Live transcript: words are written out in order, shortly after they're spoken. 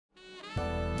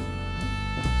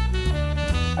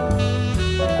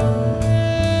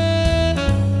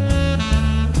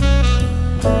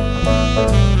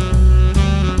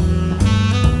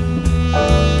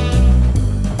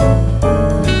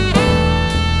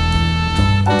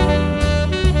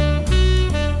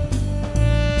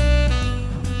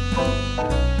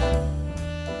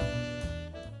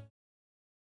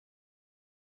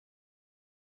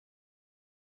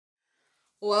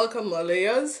Welcome,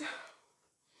 Leas.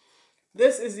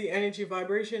 This is the energy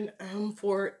vibration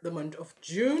for the month of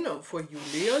June for you,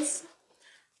 Leas.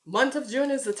 Month of June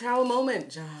is the Tower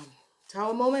moment.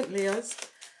 Tower moment, Leas.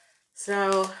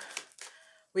 So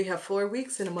we have 4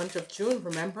 weeks in the month of June,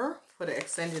 remember, for the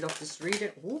extended of this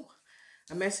reading. Ooh,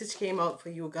 a message came out for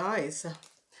you guys.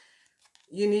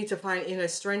 You need to find inner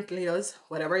strength, Leas.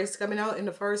 Whatever is coming out in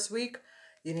the first week,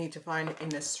 you need to find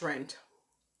inner strength.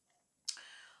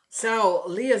 So,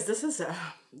 Leas, this is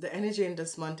the energy in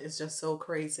this month is just so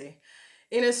crazy.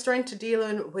 Inner strength to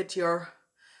dealing with your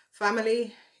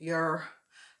family, your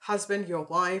husband, your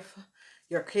wife,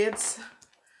 your kids,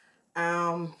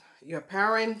 your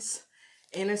parents.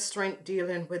 Inner strength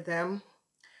dealing with them.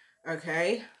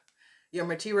 Okay. Your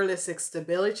materialistic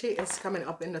stability is coming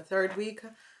up in the third week.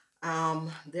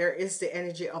 There is the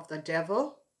energy of the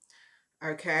devil.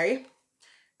 Okay.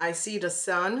 I see the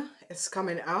sun is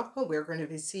coming up. We're going to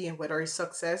be seeing whether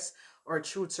success or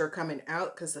truths are coming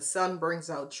out, because the sun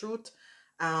brings out truth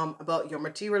about your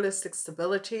materialistic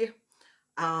stability,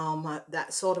 that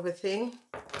sort of a thing.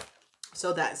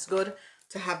 So that's good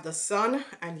to have the sun,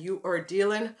 and you are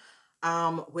dealing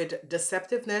with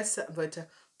deceptiveness, but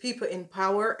people in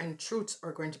power, and truths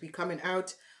are going to be coming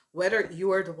out. Whether you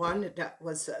are the one that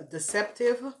was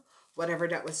deceptive, whatever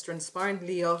that was transpiring,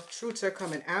 Leo, truths are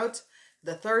coming out.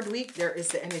 The third week, there is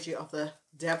the energy of the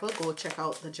devil. Go check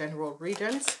out the general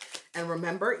readings. And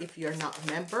remember, if you're not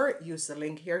a member, use the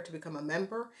link here to become a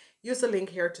member. Use the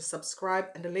link here to subscribe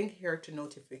and the link here to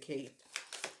notificate.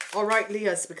 All right,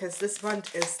 Leos, because this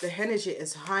month is the energy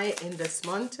is high in this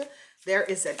month. There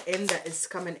is an end that is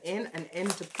coming in, an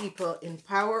end to people in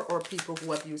power or people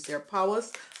who have used their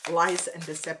powers. Lies and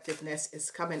deceptiveness is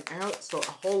coming out. So a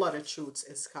whole lot of truths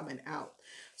is coming out.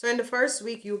 So in the first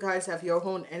week, you guys have your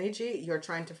own energy. You're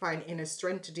trying to find inner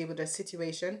strength to deal with a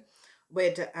situation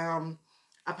with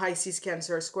a Pisces,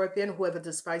 Cancer, Scorpion. Whoever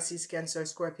this Pisces, Cancer,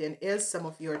 Scorpion is, some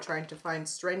of you are trying to find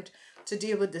strength to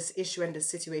deal with this issue and the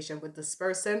situation with this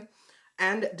person.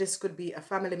 And this could be a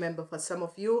family member for some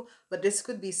of you, but this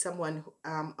could be someone,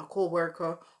 a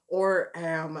co-worker, or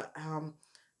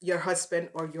your husband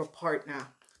or your partner.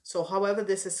 So however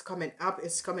this is coming up,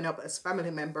 it's coming up as family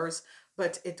members,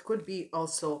 but it could be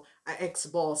also an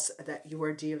ex-boss that you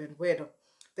are dealing with.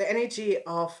 The energy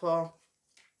of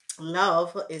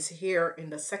love is here in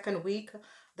the second week.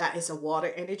 That is a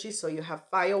water energy. So you have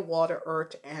fire, water,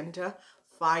 earth, and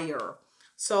fire.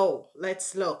 So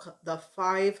let's look. The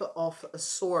Five of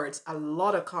Swords. A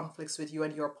lot of conflicts with you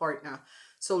and your partner.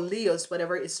 So Leos,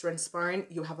 whatever is transpiring,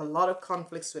 you have a lot of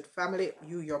conflicts with family,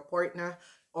 you, your partner,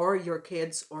 or your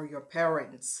kids, or your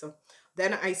parents.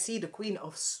 Then I see the Queen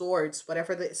of Swords.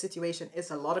 Whatever the situation is,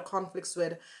 a lot of conflicts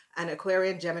with an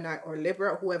Aquarian, Gemini, or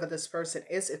Libra. Whoever this person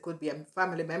is, it could be a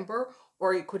family member,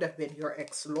 or it could have been your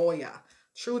ex-lawyer.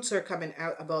 Truths are coming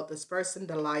out about this person,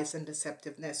 the lies and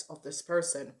deceptiveness of this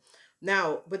person.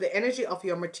 Now, with the energy of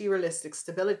your materialistic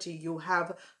stability, you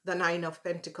have the Nine of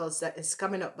Pentacles that is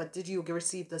coming up. But did you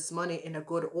receive this money in a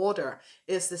good order?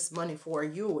 Is this money for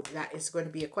you? That is going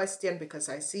to be a question, because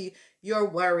I see you're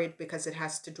worried because it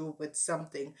has to do with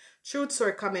something. Truths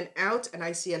are coming out, and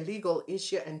I see a legal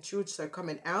issue, and truths are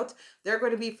coming out. They're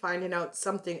going to be finding out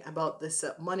something about this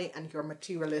money and your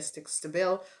materialistic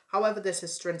stability. However, this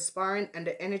is transpiring, and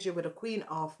the energy with the Queen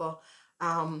of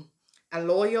a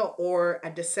lawyer or a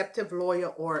deceptive lawyer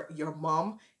or your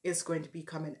mom is going to be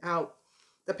coming out.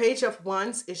 The Page of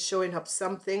Wands is showing up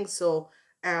something. So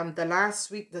the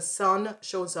last week, the Sun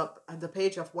shows up at the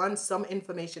Page of Wands. Some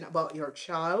information about your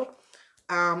child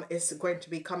is going to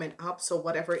be coming up. So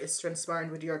whatever is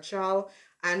transpiring with your child.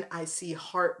 And I see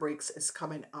heartbreaks is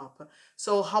coming up.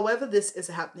 So however this is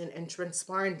happening and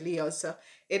transpiring, Leos,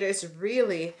 it is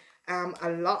really a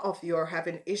lot of you are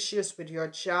having issues with your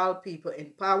child, people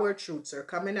in power. Truths are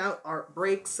coming out,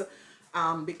 heartbreaks,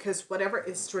 because whatever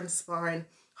is transpiring,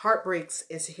 heartbreaks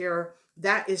is here.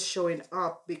 That is showing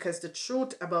up because the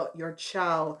truth about your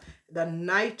child, the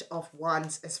Knight of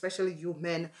Wands, especially you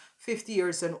men 50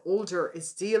 years and older,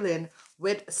 is dealing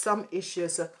with some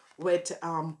issues with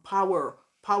power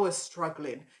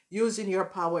struggling, using your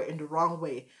power in the wrong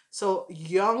way. So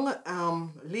young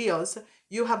Leos,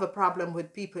 you have a problem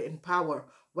with people in power.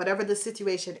 Whatever the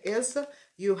situation is,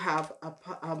 you have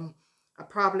a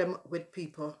problem with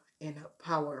people in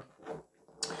power.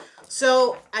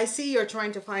 So I see you're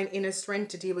trying to find inner strength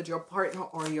to deal with your partner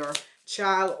or your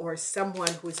child or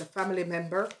someone who is a family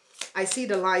member. I see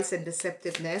the lies and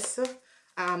deceptiveness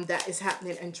that is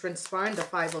happening and transpiring. The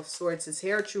Five of Swords is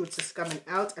here. Truth is coming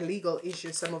out. A legal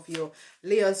issue some of you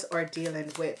Leos are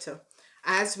dealing with.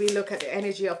 As we look at the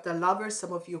energy of the lovers,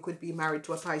 some of you could be married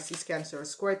to a Pisces, Cancer, or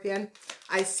Scorpion.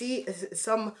 I see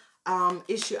some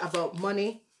issue about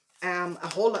money, a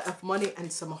whole lot of money,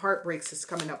 and some heartbreaks is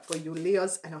coming up for you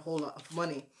Leos, and a whole lot of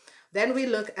money. Then we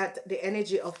look at the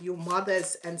energy of you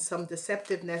mothers and some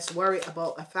deceptiveness, worry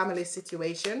about a family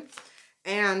situation,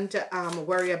 and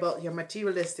worry about your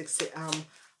materialistic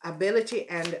ability,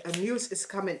 and news is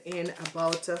coming in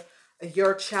about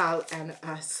your child and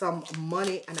some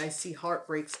money, and I see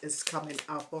heartbreaks is coming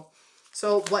up.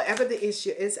 So whatever the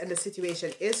issue is and the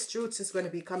situation is, truth is going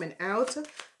to be coming out.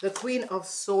 The Queen of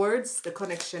Swords, the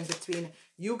connection between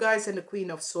you guys and the Queen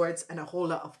of Swords, and a whole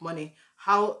lot of money.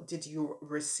 How did you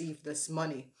receive this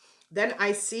money? Then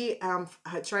I see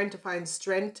trying to find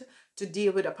strength to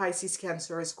deal with a Pisces,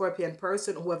 Cancer, or Scorpion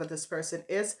person, whoever this person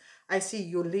is. I see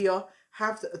you, Leo,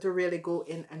 have to really go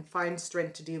in and find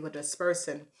strength to deal with this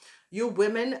person. You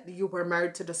women, you were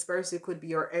married to this person. It could be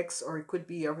your ex, or it could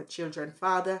be your children's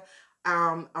father,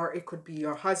 or it could be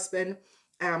your husband,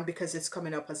 because it's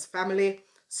coming up as family.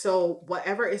 So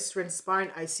whatever is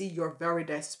transpiring, I see you're very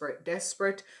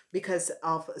desperate because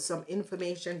of some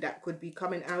information that could be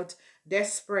coming out,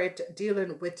 desperate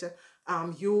dealing with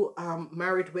you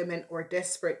married women, or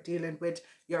desperate dealing with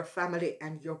your family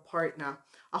and your partner.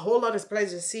 A whole lot of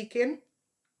pleasure seeking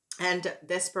and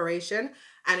desperation,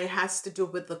 and it has to do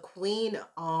with the Queen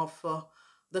of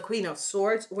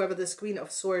Swords, whoever this Queen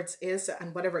of Swords is,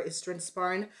 and whatever is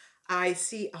transpiring. I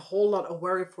see a whole lot of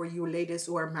worry for you ladies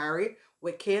who are married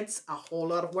with kids. A whole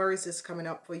lot of worries is coming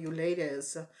up for you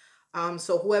ladies.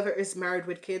 So whoever is married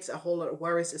with kids, a whole lot of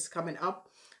worries is coming up.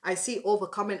 I see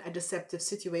overcoming a deceptive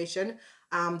situation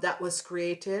that was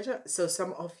created. So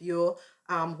some of you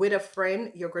with a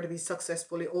friend, you're going to be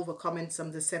successfully overcoming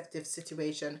some deceptive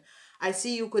situation. I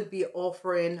see you could be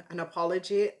offering an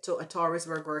apology to a Taurus,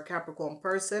 Virgo, or Capricorn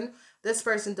person. This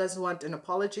person doesn't want an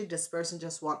apology. This person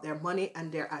just want their money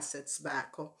and their assets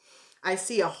back. I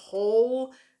see a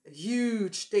whole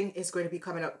huge thing is going to be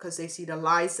coming up because they see the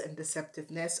lies and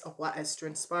deceptiveness of what has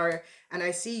transpired. And I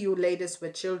see you ladies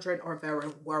with children are very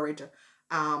worried.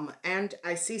 And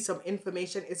I see some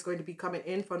information is going to be coming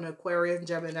in from an Aquarian,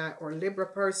 Gemini, or Libra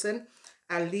person,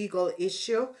 a legal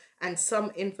issue, and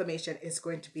some information is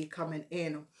going to be coming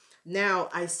in. Now,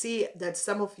 I see that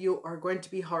some of you are going to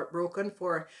be heartbroken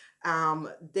for,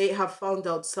 they have found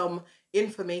out some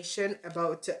information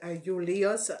about you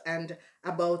Leos and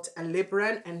about a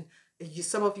Libran, and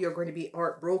some of you are going to be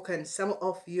heartbroken. Some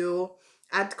of you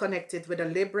had connected with a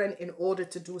Libran in order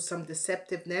to do some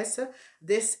deceptiveness.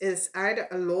 This is either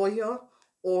a lawyer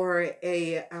or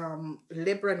a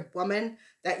Libran woman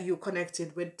that you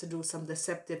connected with to do some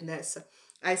deceptiveness.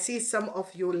 I see some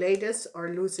of you ladies are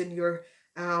losing your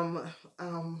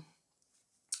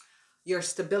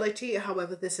stability,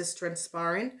 however this is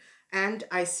transpiring. And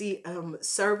I see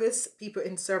service, people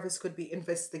in service could be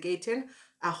investigating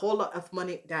a whole lot of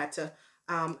money that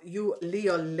you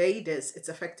Leo ladies, it's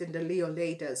affecting the Leo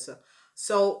ladies.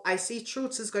 So I see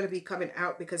truths is going to be coming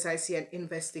out because I see an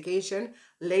investigation.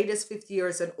 Ladies 50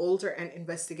 years and older, and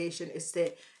investigation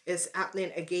is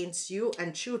happening against you,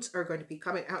 and truths are going to be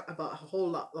coming out about a whole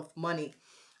lot of money.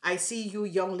 I see you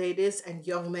young ladies and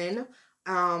young men,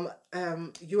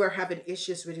 you are having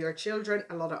issues with your children,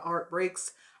 a lot of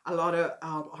heartbreaks,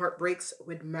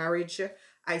 with marriage.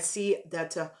 I see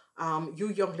that you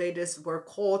young ladies were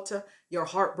caught, you're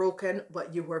heartbroken,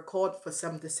 but you were caught for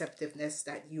some deceptiveness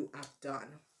that you have done.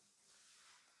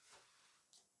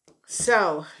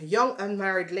 So, young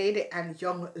unmarried lady and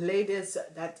young ladies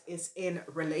that is in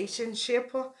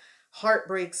relationship,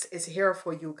 heartbreaks is here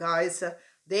for you guys.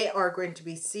 They are going to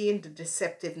be seeing the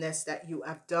deceptiveness that you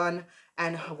have done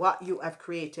and what you have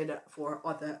created for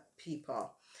other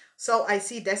people. So I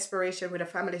see desperation with a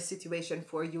family situation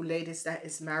for you ladies that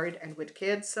is married and with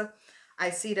kids.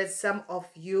 I see that some of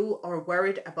you are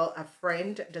worried about a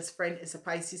friend. This friend is a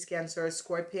Pisces, Cancer,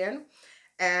 Scorpion.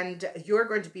 And you're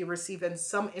going to be receiving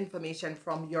some information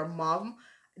from your mom.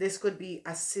 This could be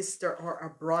a sister or a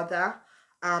brother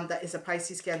that is a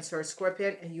Pisces, Cancer,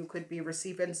 Scorpion. And you could be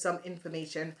receiving some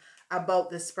information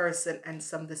about this person and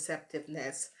some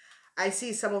deceptiveness. I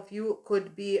see some of you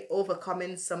could be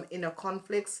overcoming some inner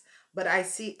conflicts, but I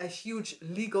see a huge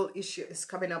legal issue is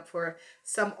coming up for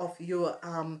some of you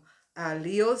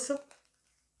Leos.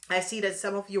 I see that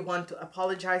some of you want to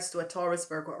apologize to a Taurus,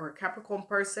 Virgo, or a Capricorn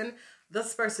person.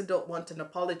 This person don't want an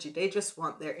apology. They just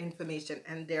want their information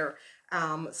and their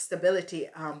stability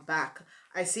back.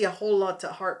 I see a whole lot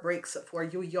of heartbreaks for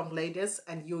you young ladies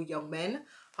and you young men.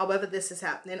 However this is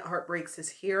happening, heartbreaks is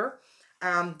here.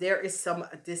 There is some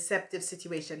deceptive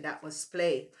situation that was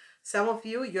played. Some of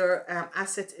you, your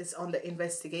asset is on the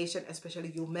investigation,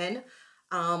 especially you men,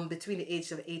 between the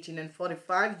age of 18 and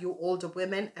 45, you older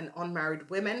women and unmarried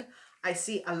women. I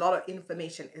see a lot of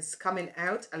information is coming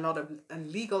out, a lot of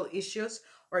legal issues,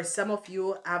 or some of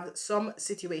you have some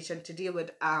situation to deal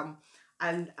with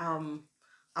and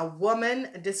a woman.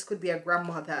 This could be a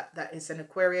grandmother that is an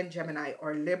Aquarian, Gemini,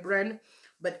 or Libran,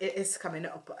 but it is coming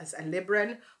up as a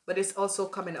Libran, but it's also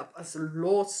coming up as a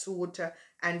lawsuit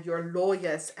and your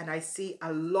lawyers. And I see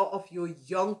a lot of you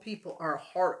young people are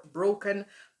heartbroken.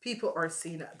 People are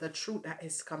seeing the truth that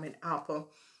is coming up.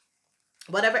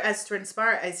 Whatever has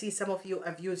transpired, I see some of you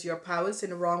have used your powers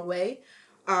in the wrong way.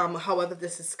 However,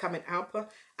 this is coming up,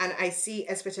 and I see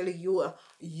especially you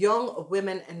young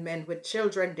women and men with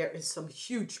children, there is some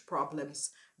huge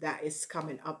problems that is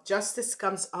coming up. Justice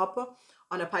comes up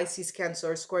on a Pisces,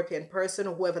 Cancer, or Scorpion person,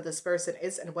 whoever this person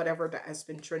is, and whatever that has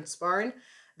been transpiring.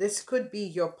 This could be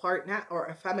your partner or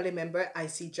a family member. I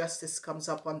see justice comes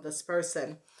up on this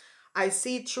person. I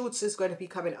see truths is going to be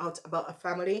coming out about a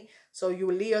family. So you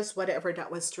Leos, whatever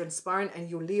that was transpiring, and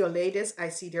you Leo ladies, I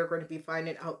see they're going to be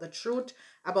finding out the truth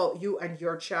about you and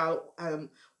your child.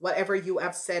 Whatever you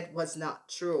have said was not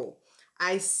true.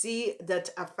 I see that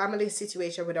a family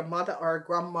situation with a mother or a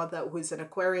grandmother who is an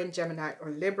Aquarian, Gemini,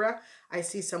 or Libra. I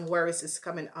see some worries is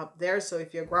coming up there. So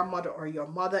if your grandmother or your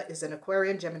mother is an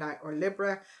Aquarian, Gemini, or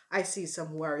Libra, I see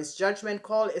some worries. Judgment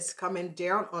call is coming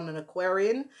down on an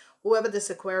Aquarian. Whoever this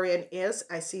Aquarian is,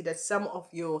 I see that some of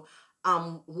you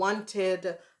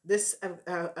wanted this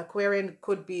Aquarian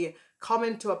could be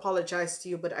coming to apologize to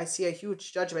you, but I see a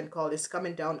huge judgment call is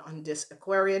coming down on this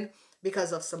Aquarian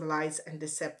because of some lies and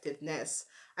deceptiveness.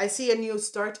 I see a new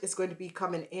start is going to be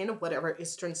coming in, whatever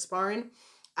is transpiring.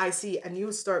 I see a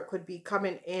new start could be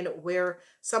coming in where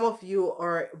some of you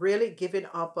are really giving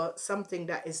up something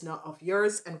that is not of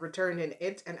yours and returning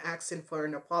it and asking for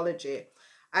an apology.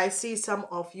 I see some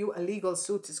of you, a legal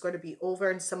suit is going to be over,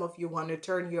 and some of you want to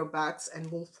turn your backs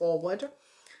and move forward.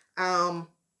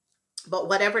 But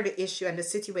whatever the issue and the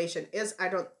situation is, I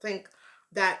don't think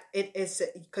that it is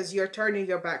because you're turning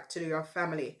your back to your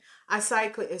family. A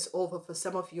cycle is over for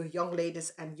some of you young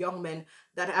ladies and young men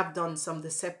that have done some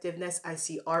deceptiveness. I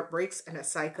see heartbreaks, and a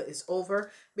cycle is over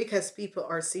because people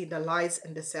are seeing the lies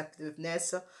and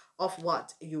deceptiveness of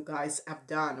what you guys have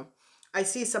done. I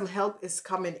see some help is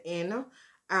coming in.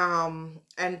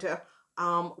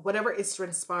 Whatever is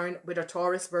transpiring with a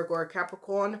Taurus, Virgo, or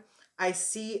Capricorn, I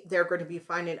see they're going to be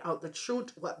finding out the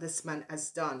truth, what this man has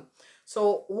done.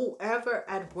 So whoever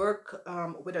at work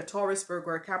with a Taurus, Virgo,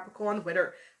 or Capricorn,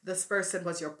 whether this person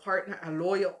was your partner, a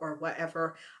lawyer, or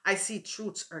whatever, I see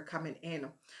truths are coming in.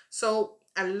 So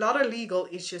a lot of legal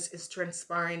issues is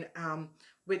transpiring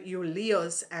with you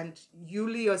Leos, and you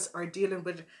Leos are dealing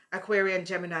with Aquarian,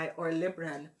 Gemini, or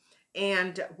Libran.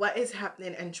 And what is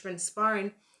happening and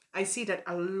transpiring, I see that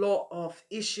a lot of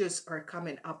issues are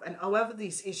coming up. And however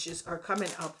these issues are coming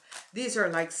up, these are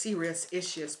like serious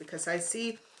issues, because I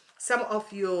see some of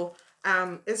you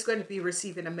is going to be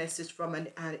receiving a message from an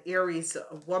Aries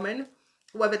woman,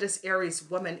 whoever this Aries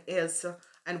woman is,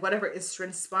 and whatever is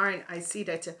transpiring. I see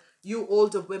that you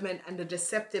older women and the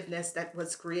deceptiveness that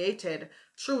was created,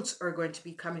 truths are going to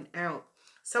be coming out.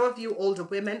 Some of you older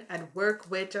women at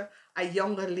work with a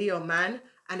younger Leo man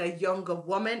and a younger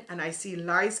woman, and I see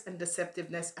lies and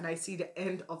deceptiveness, and I see the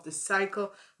end of the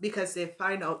cycle because they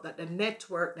find out that the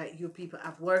network that you people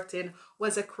have worked in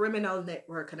was a criminal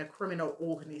network and a criminal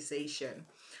organization.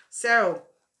 So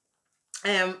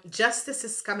justice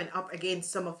is coming up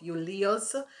against some of you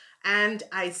Leos, and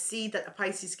I see that a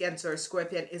Pisces, Cancer, or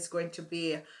Scorpion is going to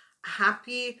be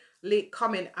happily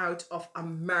coming out of a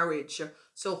marriage.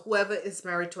 So whoever is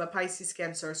married to a Pisces,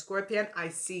 Cancer, or Scorpion, I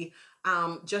see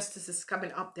justice is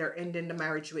coming up. They're ending the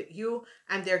marriage with you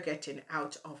and they're getting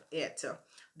out of it.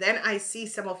 Then I see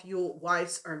some of you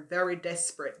wives are very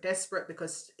desperate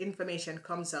because information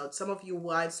comes out. Some of you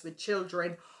wives with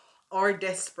children are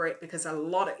desperate because a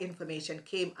lot of information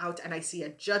came out, and I see a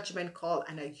judgment call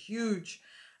and a huge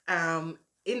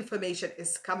information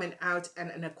is coming out, and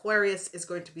an Aquarius is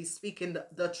going to be speaking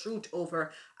the truth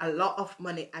over a lot of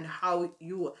money and how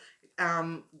you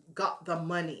got the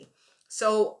money.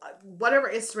 So whatever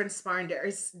is transpiring, there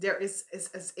is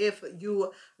as if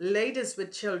you ladies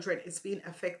with children is being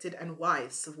affected, and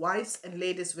wives and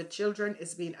ladies with children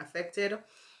is being affected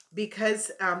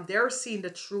because they're seeing the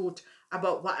truth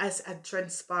about what has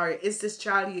transpired. Is this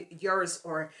child yours,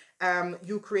 or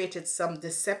you created some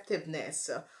deceptiveness?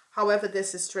 However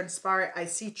this is transpired, I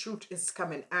see truth is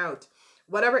coming out.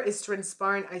 whatever is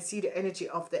transpiring, I see the energy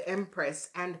of the Empress.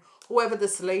 And whoever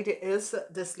this lady is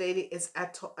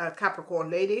a Capricorn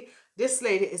lady. This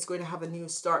lady is going to have a new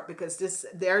start, because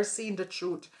they're seeing the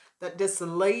truth that this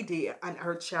lady and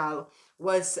her child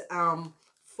was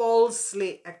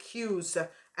falsely accused,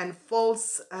 and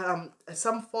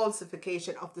some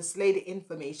falsification of this lady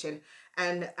information.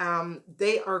 And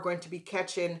they are going to be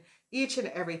catching each and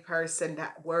every person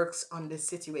that works on this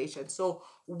situation. So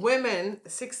women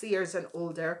 60 years and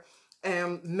older,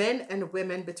 men and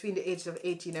women between the ages of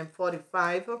 18 and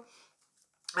 45,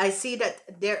 I see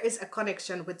that there is a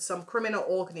connection with some criminal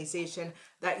organization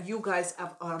that you guys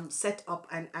have set up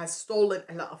and has stolen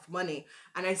a lot of money.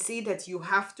 And I see that you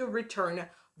have to return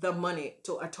the money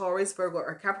to a Taurus, Virgo,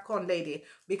 or Capricorn lady,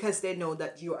 because they know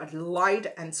that you had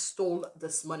lied and stole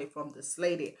this money from this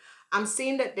lady. I'm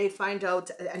seeing that they find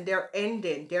out and they're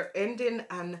ending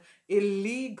an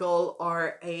illegal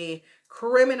or a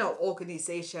criminal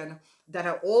organization that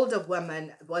an older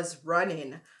woman was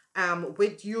running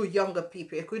with you younger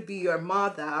people. It could be your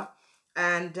mother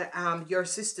and your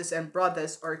sisters and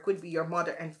brothers, or it could be your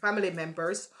mother and family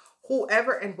members,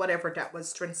 whoever and whatever that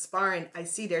was transpiring. I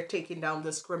see they're taking down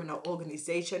this criminal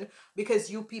organization,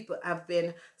 because you people have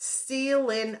been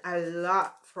stealing a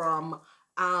lot from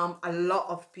a lot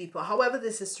of people. However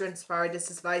this is transpired, this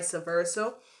is vice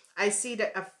versa. I see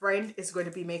that a friend is going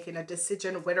to be making a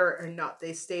decision whether or not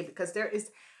they stay, because they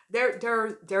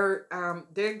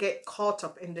get caught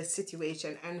up in this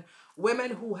situation. And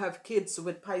women who have kids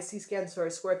with Pisces, Cancer, or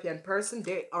Scorpion person,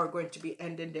 they are going to be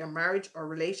ending their marriage or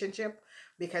relationship,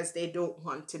 because they don't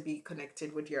want to be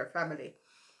connected with your family.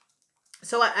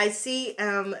 So I see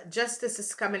justice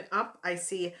is coming up. I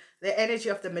see the energy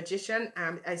of the Magician.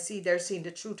 I see they're seeing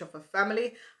the truth of a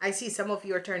family. I see some of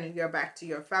you are turning your back to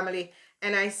your family.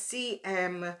 And I see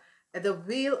the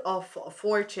Wheel of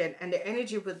Fortune, and the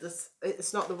energy with this,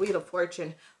 it's not the Wheel of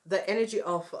Fortune, the energy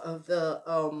of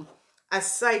the a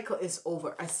cycle is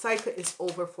over. A cycle is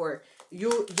over for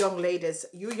you young ladies.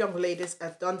 You young ladies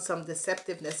have done some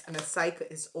deceptiveness, and a cycle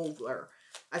is over.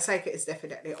 A cycle is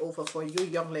definitely over for you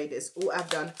young ladies who have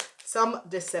done some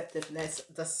deceptiveness.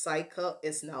 The cycle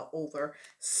is now over.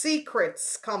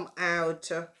 Secrets come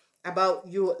out about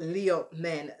you Leo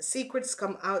men. Secrets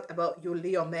come out about you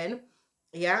Leo men.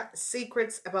 Yeah,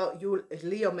 secrets about you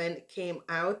Leo men came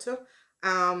out.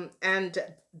 And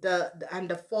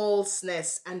the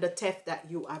falseness and the theft that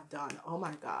you have done. Oh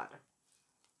my God.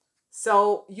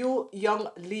 So you young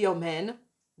Leo men,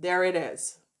 there it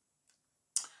is.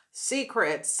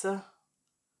 Secrets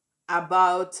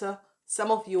about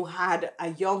some of you had a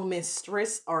young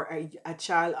mistress or a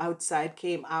child outside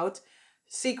came out.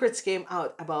 Secrets came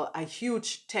out about a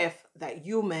huge theft that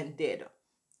you men did.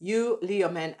 You Leo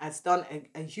men has done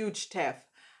a huge theft,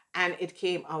 and it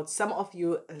came out. Some of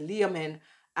you Leo men,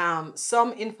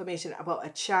 some information about a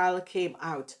child came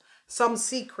out. Some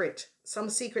secret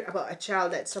about a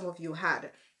child that some of you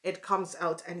had, it comes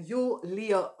out. And you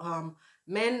Leo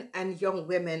men and young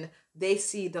women, they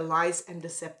see the lies and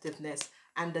deceptiveness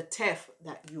and the theft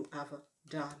that you have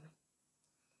done.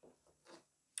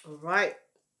 All right.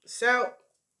 So,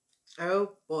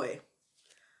 oh boy.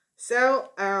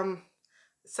 So,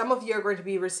 some of you are going to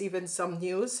be receiving some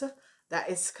news that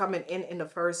is coming in the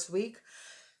first week.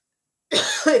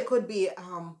 It could be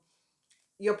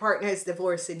your partner is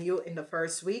divorcing you in the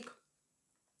first week.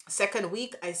 Second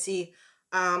week, I see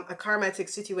a karmatic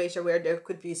situation where there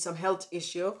could be some health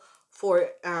issue for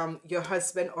your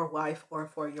husband or wife, or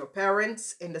for your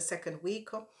parents in the second week.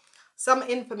 Some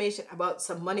information about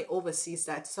some money overseas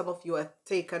that some of you have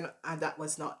taken and that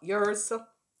was not yours.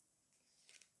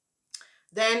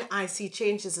 Then I see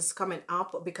changes is coming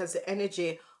up, because the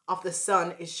energy of the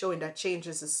sun is showing that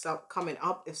changes is coming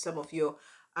up. If some of you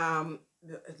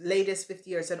ladies 50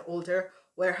 years and older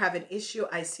were having issue,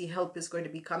 I see help is going to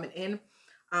be coming in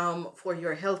for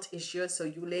your health issues. So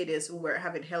you ladies who were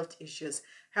having health issues,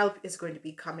 help is going to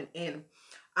be coming in.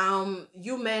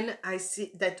 You men, I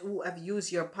see that who have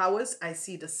used your powers, I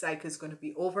see the cycle is going to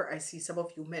be over. I see some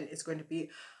of you men is going to be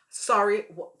sorry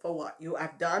for what you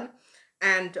have done,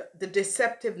 and the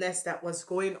deceptiveness that was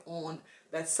going on,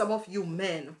 that some of you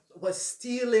men was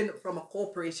stealing from a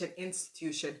corporation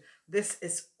institution. This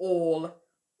is all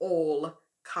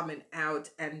coming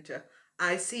out. And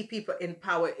I see people in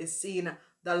power is seeing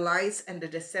the lies and the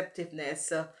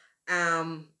deceptiveness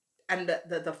and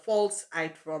the false eye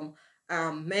from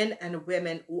men and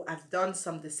women who have done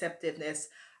some deceptiveness.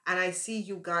 And I see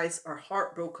you guys are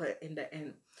heartbroken in the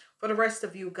end. For the rest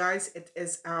of you guys, it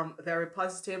is very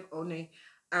positive. Only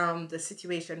the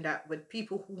situation that with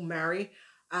people who marry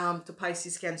to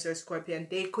Pisces, Cancer, Scorpion,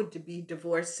 they could be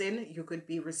divorcing. You could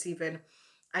be receiving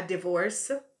a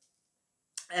divorce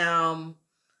um,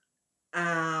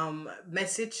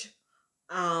 message,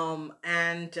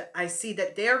 and I see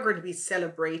that they are going to be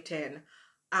celebrating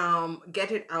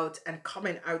getting out and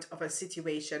coming out of a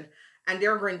situation, and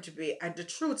they're going to be, and the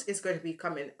truth is going to be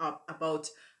coming up about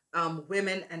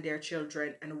women and their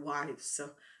children and wives.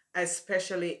 So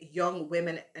especially young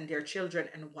women and their children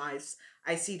and wives,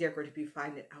 I see they're going to be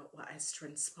finding out what has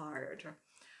transpired.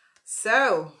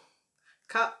 So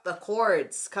cut the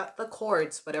cords, cut the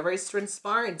cords, whatever is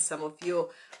transpiring. Some of you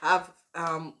have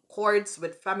cords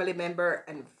with family member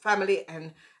and family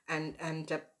and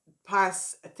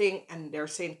past thing, and they're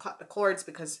saying cut the cords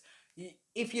because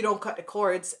if you don't cut the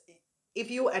cords, if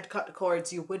you had cut the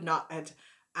cords, you would not have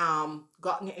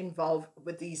gotten involved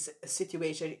with these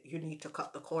situation. You need to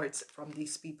cut the cords from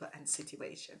these people and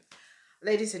situation.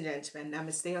 Ladies and gentlemen,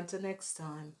 namaste until next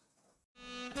time.